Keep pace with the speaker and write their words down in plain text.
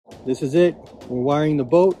this is it. We're wiring the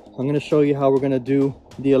boat. I'm going to show you how we're going to do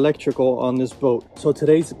the electrical on this boat. So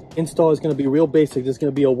today's install is going to be real basic. This is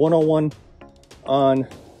going to be a 101 on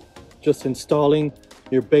just installing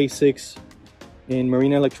your basics in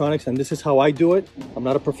marine electronics, and this is how I do it. I'm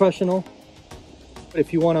not a professional.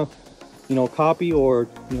 If you want to, you know, copy or,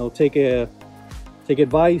 you know, take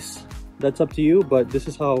advice, that's up to you, but this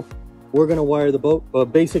is how we're going to wire the boat. But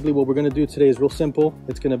basically what we're going to do today is real simple.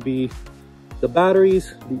 It's going to be the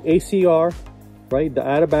batteries, the ACR, right, the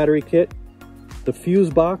add a battery kit, the fuse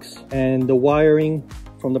box, and the wiring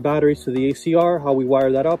from the batteries to the ACR, how we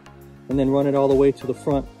wire that up, and then run it all the way to the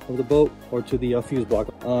front of the boat or to the fuse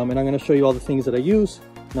block. And I'm going to show you all the things that I use.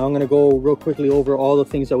 Now I'm going to go real quickly over all the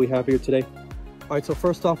things that we have here today. All right, so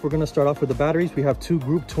first off, we're going to start off with the batteries. We have two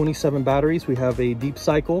Group 27 batteries. We have a deep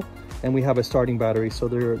cycle and we have a starting battery. So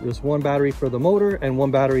there's one battery for the motor and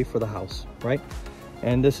one battery for the house, right?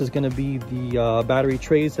 And this is going to be the battery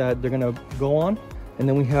trays that they're going to go on. And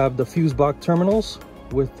then we have the fuse box terminals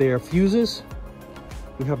with their fuses.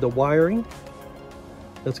 We have the wiring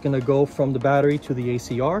that's going to go from the battery to the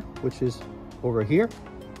ACR, which is over here.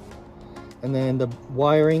 And then the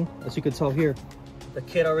wiring, as you can tell here, the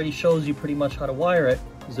kit already shows you pretty much how to wire it.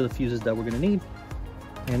 These are the fuses that we're going to need.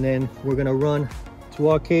 And then we're going to run two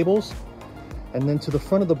our cables. And then to the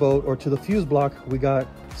front of the boat, or to the fuse block, we got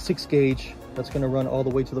 6 gauge that's going to run all the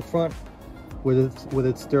way to the front with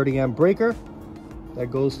its 30 amp breaker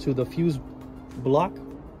that goes to the fuse block.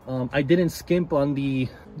 I didn't skimp on the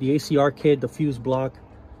ACR kit, the fuse block,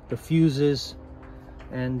 the fuses,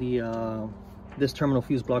 and the this terminal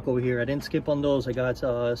fuse block over here. I didn't skip on those. I got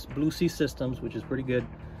Blue Sea Systems, which is pretty good.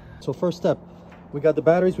 So first step, we got the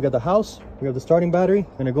batteries, we got the house, we have the starting battery.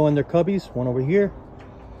 We're gonna go in their cubbies, one over here,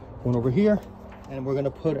 and we're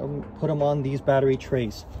gonna put them on these battery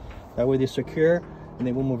trays. That way they're secure and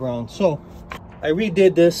they will move around. So I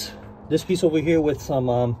redid this piece over here with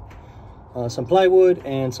some plywood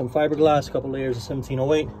and some fiberglass, a couple layers of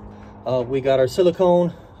 1708. We got our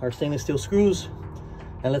silicone, our stainless steel screws,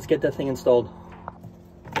 and let's get that thing installed.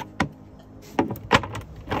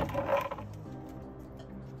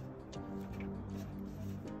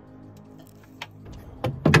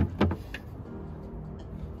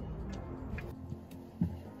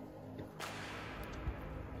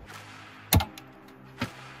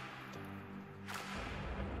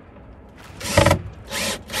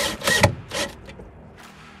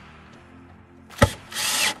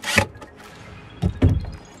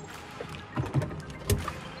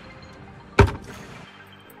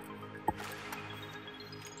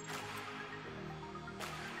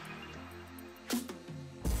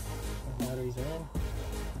 Batteries are in.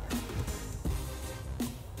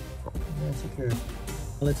 And secure.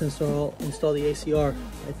 Let's install the ACR.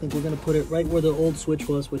 I think we're going to put it right where the old switch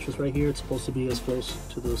was, which was right here. It's supposed to be as close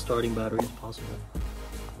to the starting battery as possible.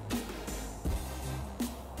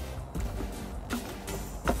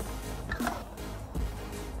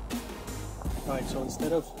 Alright, so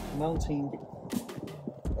instead of mounting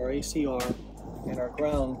our ACR and our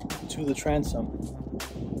ground to the transom,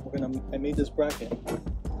 I made this bracket,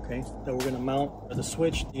 okay, that we're going to mount the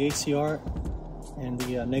switch, the ACR, and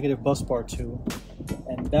the negative bus bar to,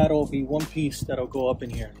 and that'll be one piece that'll go up in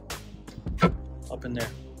here, up in there,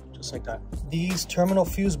 just like that. These terminal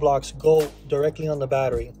fuse blocks go directly on the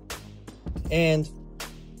battery, and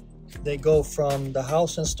they go from the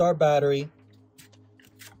house and start battery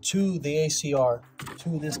to the ACR,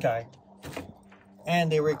 to this guy.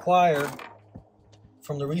 And they require,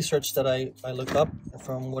 from the research that I looked up,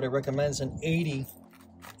 from what it recommends, an 80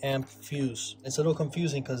 amp fuse. It's a little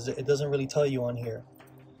confusing because it doesn't really tell you on here.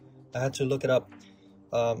 I had to look it up.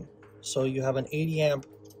 So you have an 80 amp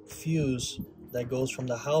fuse that goes from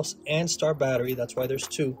the house and start battery. That's why there's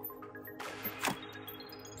two.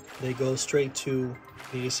 They go straight to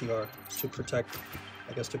the ACR to protect,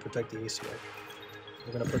 I guess, to protect the ACR.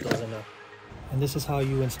 We're gonna put those in now. And this is how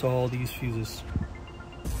you install these fuses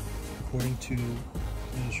according to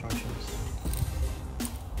the instructions.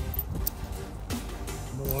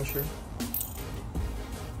 The washer.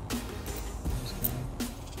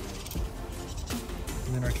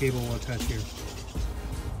 And then our cable will attach here.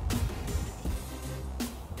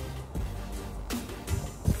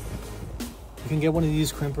 You can get one of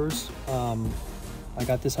these crimpers. I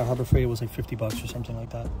got this at Harbor Freight. It was like 50 bucks or something like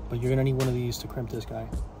that. But you're gonna need one of these to crimp this guy.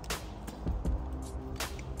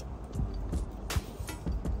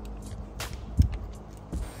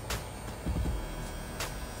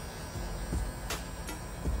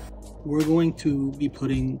 We're going to be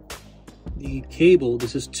putting the cable,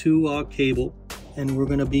 this is 2-aught cable, and we're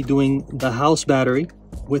going to be doing the house battery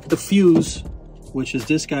with the fuse, which is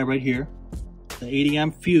this guy right here, the 80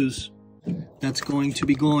 amp fuse that's going to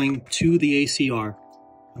be going to the ACR.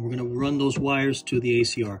 And we're going to run those wires to the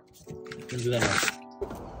ACR. We're going to do that now.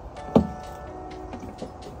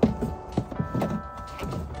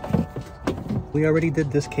 We already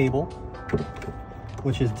did this cable,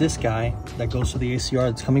 which is this guy that goes to the ACR.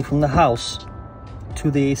 It's coming from the house to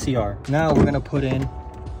the ACR. Now we're going to put in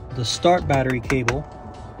the start battery cable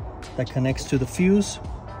that connects to the fuse,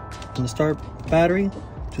 from the start battery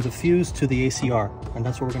to the fuse to the ACR. And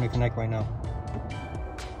that's what we're going to connect right now.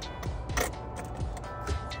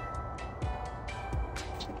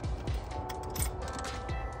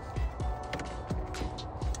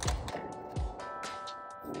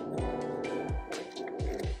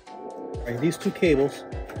 All right, these two cables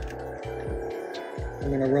I'm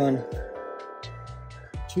going to run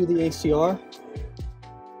to the ACR,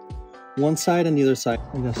 one side and the other side,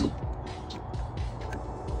 like this.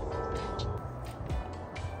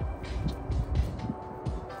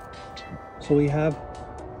 So we have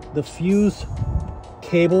the fused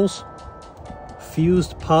cables,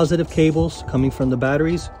 fused positive cables coming from the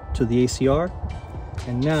batteries to the ACR.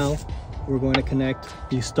 And now we're going to connect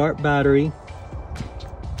the start battery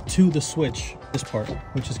to the switch, this part,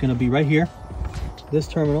 which is going to be right here, this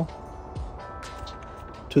terminal,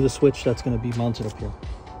 to the switch that's going to be mounted up here.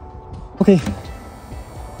 Okay,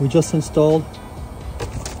 we just installed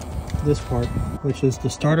this part, which is the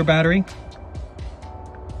starter battery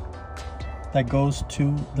that goes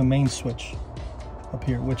to the main switch up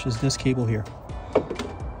here, which is this cable here.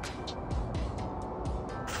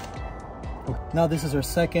 Now this is our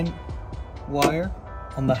second wire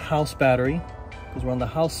on the house battery, because we're on the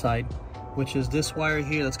house side, which is this wire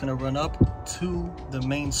here that's going to run up to the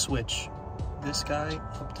main switch. This guy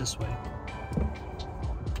up this way.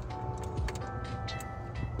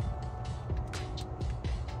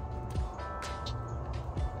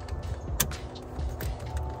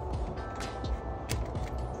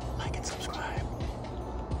 Like and subscribe.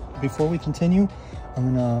 Before we continue,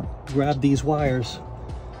 I'm going to grab these wires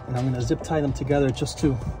and I'm going to zip tie them together just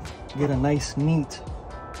to get a nice, neat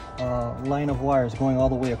line of wires going all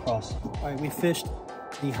the way across. All right, we fished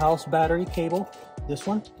the house battery cable, this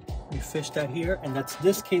one. We fished that here, and that's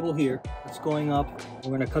this cable here. It's going up.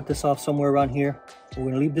 We're gonna cut this off somewhere around here. We're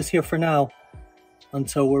gonna leave this here for now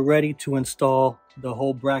until we're ready to install the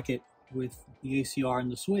whole bracket with the ACR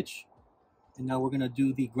and the switch. And now we're gonna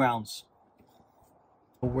do the grounds.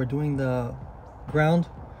 We're doing the ground.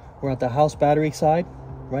 We're at the house battery side,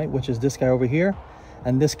 right, which is this guy over here.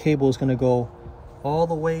 And this cable is gonna go all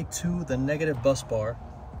the way to the negative bus bar.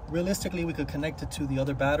 Realistically, we could connect it to the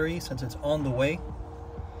other battery since it's on the way,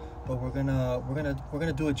 but we're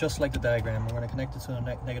gonna do it just like the diagram. We're gonna connect it to the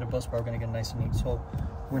negative bus bar. We're gonna get nice and neat. So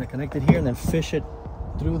we're gonna connect it here and then fish it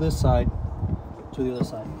through this side to the other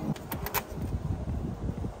side.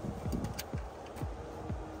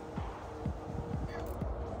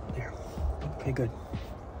 There. Okay, good.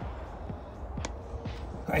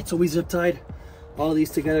 All right, so we zip tied all of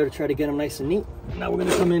these together to try to get them nice and neat. And now we're going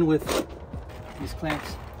to come in with these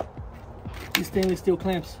clamps, these stainless steel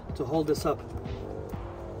clamps to hold this up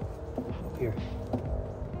here.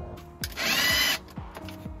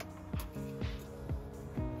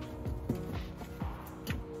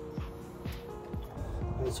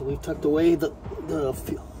 All right, so we've tucked away the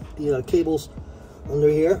cables under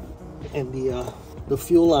here, and the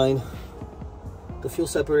fuel line, the fuel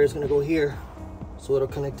separator is going to go here, so it'll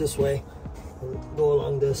connect this way. Go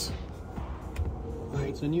along this. All right,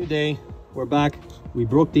 it's a new day. We're back. We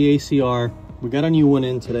broke the ACR. We got a new one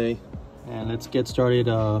in today, and let's get started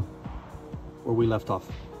where we left off.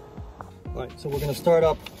 All right, so we're going to start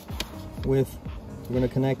up with, we're going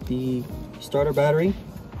to connect the starter battery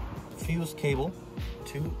fuse cable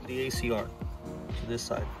to the ACR, to this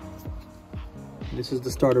side. This is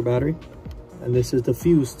the starter battery, and this is the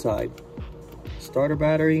fuse side. Starter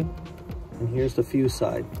battery, and here's the fuse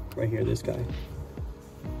side, right here, this guy.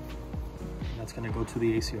 And that's gonna go to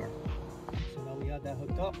the ACR. So now we got that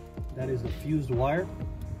hooked up. That is the fused wire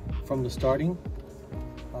from the starting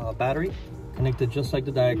battery, connected just like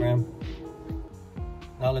the diagram.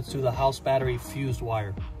 Now let's do the house battery fused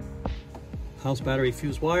wire. House battery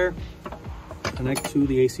fused wire, connect to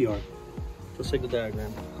the ACR, just like the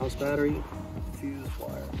diagram. House battery fused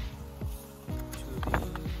wire to the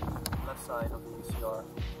left side of the ACR.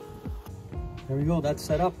 There we go, that's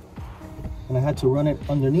set up. And I had to run it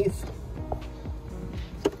underneath.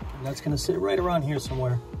 And that's gonna sit right around here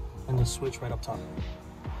somewhere, and the switch right up top.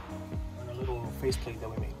 On a little faceplate that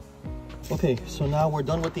we made. Okay, so now we're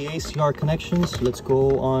done with the ACR connections. Let's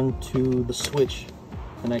go on to the switch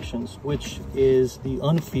connections, which is the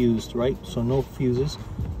unfused, right? So no fuses.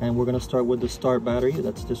 And we're gonna start with the start battery.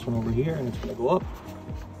 That's this one over here, and it's gonna go up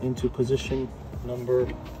into position number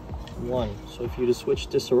 1. So if you just switch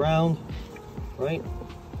this around, right?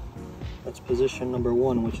 That's position number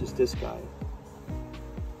 1, which is this guy.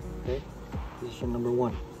 Okay, position number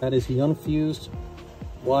 1. That is the unfused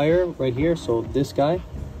wire right here. So this guy,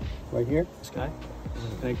 right here, this guy, I'm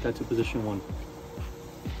gonna connect that to position 1.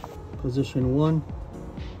 Position 1,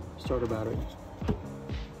 starter battery.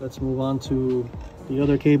 Let's move on to the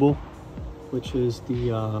other cable, which is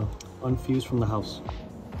the unfused from the house.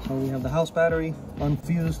 So we have the house battery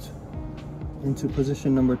unfused into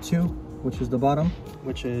position number 2, which is the bottom,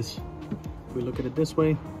 which is, if we look at it this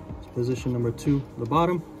way, it's position number 2, the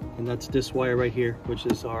bottom, and that's this wire right here, which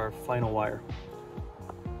is our final wire.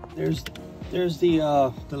 There's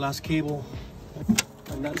the last cable,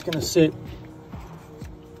 and that's gonna sit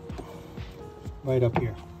right up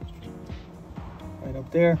here, right up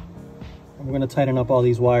there. And we're gonna tighten up all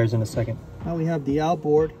these wires in a second. Now we have the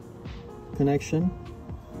outboard connection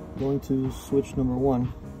going to switch number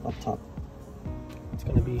 1 up top. It's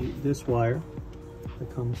gonna be this wire that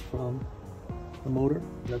comes from the motor.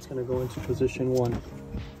 That's gonna go into position 1,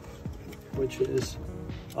 which is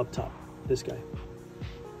up top, this guy.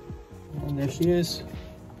 And there she is,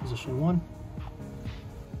 position 1.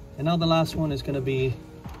 And now the last one is gonna be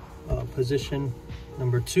position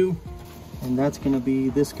number 2. And that's gonna be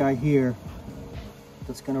this guy here.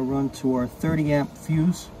 That's gonna run to our 30 amp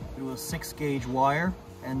fuse through a 6 gauge wire,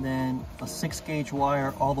 and then a 6 gauge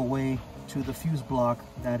wire all the way to the fuse block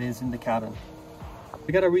that is in the cabin.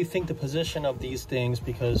 We gotta rethink the position of these things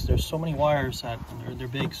because there's so many wires that they're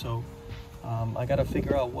big. So I gotta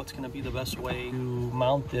figure out what's gonna be the best way to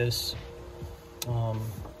mount this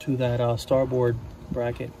to that starboard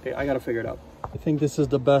bracket. Okay, I gotta figure it out. I think this is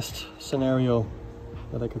the best scenario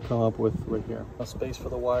that I could come up with right here. Enough space for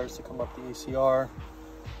the wires to come up the ACR.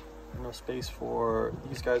 Enough space for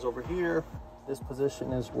these guys over here. This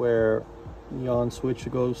position is where the on switch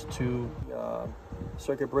goes to the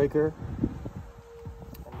circuit breaker,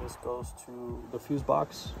 and this goes to the fuse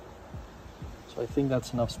box. So I think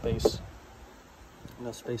that's enough space.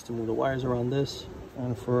 Enough space to move the wires around this,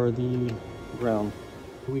 and for the ground.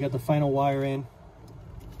 We got the final wire in.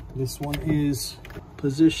 This one is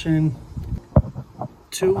position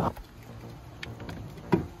 2,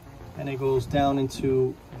 and it goes down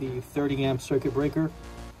into the 30 amp circuit breaker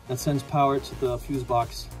that sends power to the fuse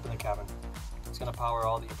box in the cabin. It's gonna power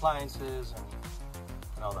all the appliances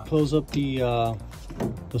and all that. Close up the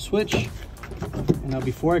switch. And now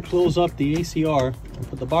before I close up the ACR and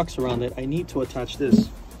put the box around it, I need to attach this.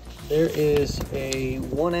 There is a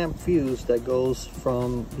 1 amp fuse that goes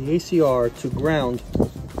from the ACR to ground.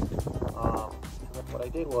 What I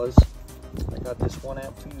did was I got this 1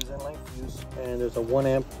 amp fuse, inline fuse, and there's a 1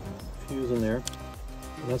 amp fuse in there.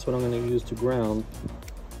 And that's what I'm going to use to ground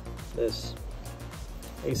this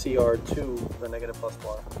ACR to the negative bus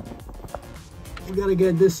bar. We got to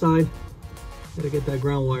get this side, got to get that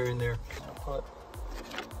ground wire in there. Put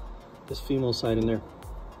this female side in there.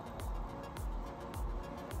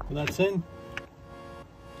 And that's in.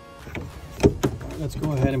 Let's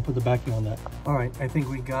go ahead and put the backing on that. All right, I think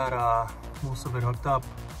we got most of it hooked up.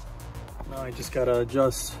 Now I just gotta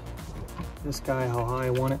adjust this guy how high I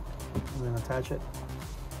want it, and then attach it,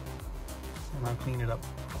 and I'll clean it up.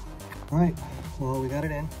 All right, well, we got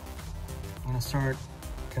it in. I'm gonna start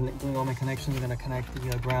doing all my connections. I'm gonna connect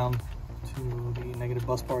the ground to the negative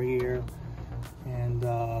bus bar here, and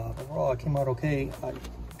overall it came out okay. I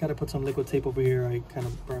gotta put some liquid tape over here. I kind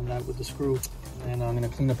of burned that with the screw, and I'm gonna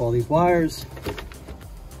clean up all these wires,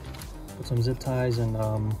 put some zip ties, and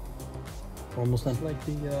almost done. Like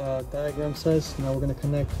the diagram says, now we're going to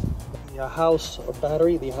connect the house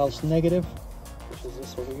battery, the house negative, which is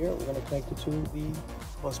this over here. We're going to connect it to the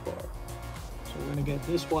bus bar. So we're going to get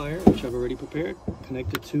this wire, which I've already prepared,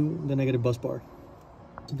 connected to the negative bus bar.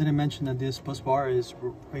 So did I mention that this bus bar is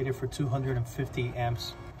rated for 250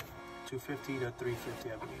 amps, 250 to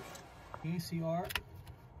 350, I believe. The ACR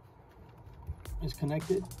is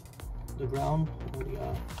connected, the ground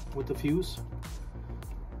with the fuse.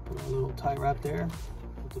 Put a little tie wrap there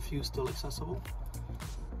with the fuse still accessible.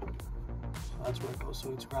 So that's where it goes,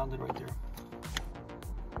 so it's grounded right there.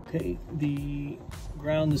 Okay, the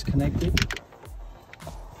ground is connected.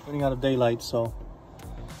 Running out of daylight, so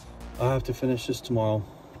I'll have to finish this tomorrow.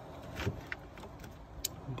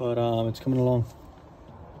 But it's coming along.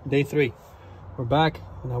 Day 3. We're back,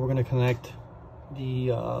 and now we're gonna connect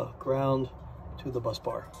the ground to the bus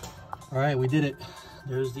bar. All right, we did it.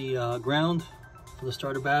 There's the ground for the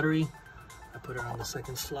starter battery. I put it on the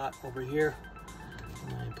second slot over here.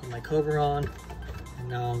 And I put my cover on, and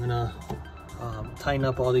now I'm gonna tighten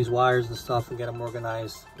up all these wires and stuff and get them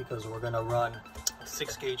organized, because we're gonna run a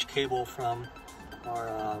 6-gauge cable from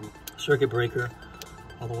our circuit breaker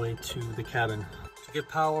all the way to the cabin to give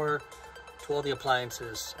power to all the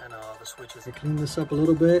appliances and the switches. I cleaned this up a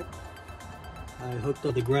little bit. I hooked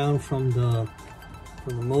up the ground from the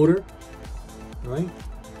motor, right?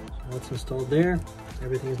 So that's installed there.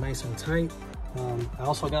 Everything is nice and tight. I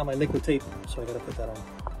also got my liquid tape, so I gotta put that on.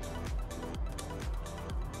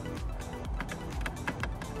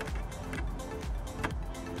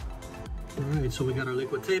 Alright, so we got our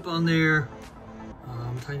liquid tape on there.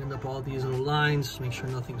 Tightened up all these little lines to make sure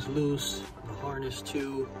nothing's loose. The harness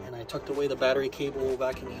too. And I tucked away the battery cable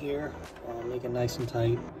back in here. Make it nice and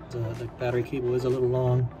tight. The battery cable is a little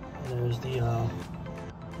long. There's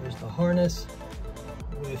the harness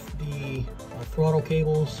with the throttle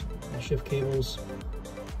cables and shift cables.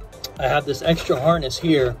 I have this extra harness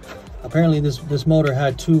here. Apparently this motor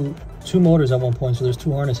had two motors at one point, so there's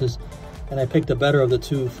 2 harnesses, and I picked the better of the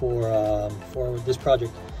 2 for this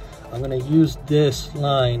project. I'm gonna use this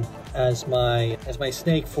line as my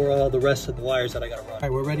snake for the rest of the wires that I gotta run. All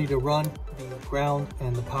right, we're ready to run the ground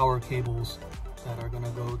and the power cables that are gonna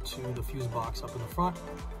go to the fuse box up in the front.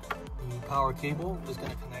 The power cable is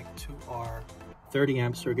gonna connect to our 30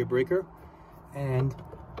 amp circuit breaker, and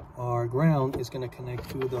our ground is gonna connect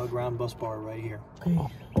to the ground bus bar right here. Okay,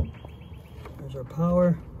 there's our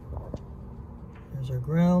power. There's our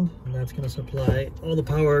ground, and that's gonna supply all the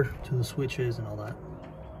power to the switches and all that.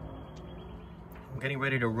 I'm getting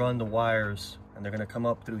ready to run the wires, and they're gonna come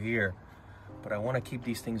up through here, but I want to keep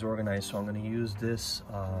these things organized, so I'm gonna use this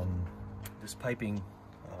this piping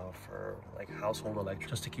for like household electric,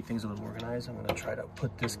 just to keep things a little organized. I'm gonna try to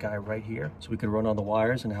put this guy right here so we can run all the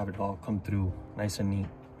wires and have it all come through nice and neat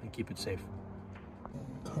and keep it safe.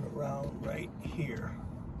 Cut around right here.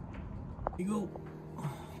 Here you go.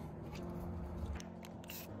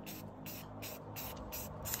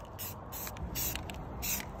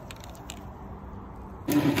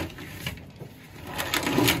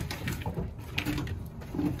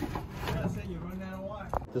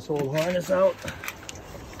 This old harness out.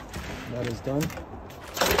 That is done.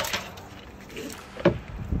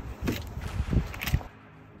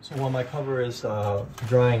 So while my cover is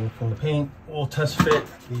drying from the paint, we'll test fit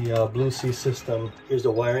the Blue Sea system. Here's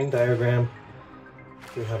the wiring diagram.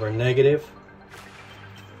 We have our negative,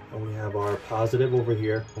 and we have our positive over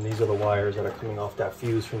here. And these are the wires that are coming off that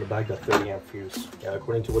fuse from the back, that 30 amp fuse. Yeah,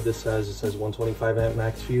 according to what this says, it says 125 amp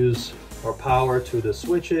max fuse. Our power to the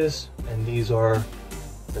switches, and these are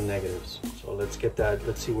the negatives. So let's get that.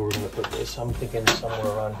 Let's see where we're gonna put this. I'm thinking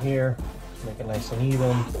somewhere around here. Make it nice and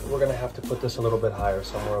even. We're gonna have to put this a little bit higher,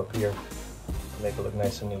 somewhere up here, to make it look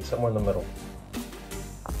nice and neat, somewhere in the middle.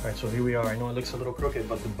 All right, so here we are. I know it looks a little crooked,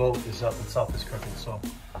 but the boat is up itself is crooked. So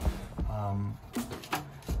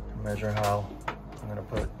to measure how I'm gonna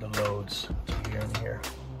put the loads to here and here.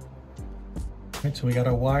 All right, so we got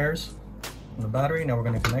our wires and the battery. Now we're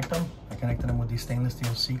gonna connect them. I connected them with these stainless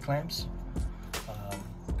steel C-clamps,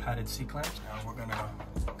 padded C-clamps. Now we're gonna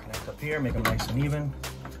connect up here, make them nice and even.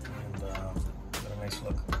 Get a nice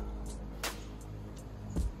look.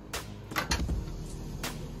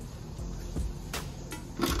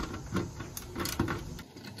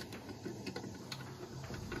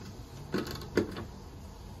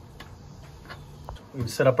 We've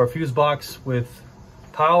set up our fuse box with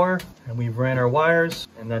power, and we've ran our wires,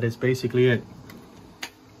 and that is basically it.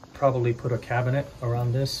 Probably put a cabinet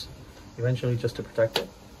around this eventually, just to protect it.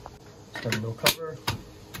 Just a little cover.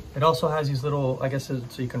 It also has these little, I guess, so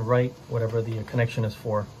you can write whatever the connection is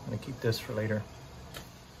for. I'm gonna keep this for later.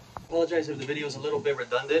 Apologize if the video is a little bit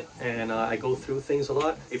redundant and I go through things a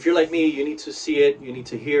lot. If you're like me, you need to see it, you need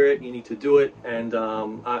to hear it, you need to do it, and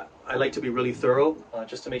I like to be really thorough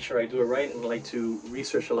just to make sure I do it right, and I like to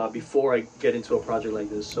research a lot before I get into a project like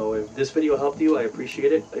this. So if this video helped you, I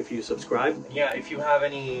appreciate it if you subscribe. Yeah, if you have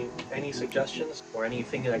any suggestions or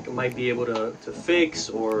anything that I might be able to fix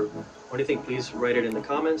or anything, please write it in the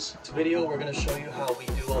comments. This video, we're going to show you how we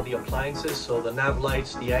do all the appliances. So the nav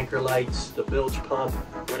lights, the anchor lights, the bilge pump.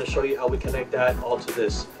 We're going to show you how we connect that all to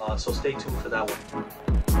this. So stay tuned for that one.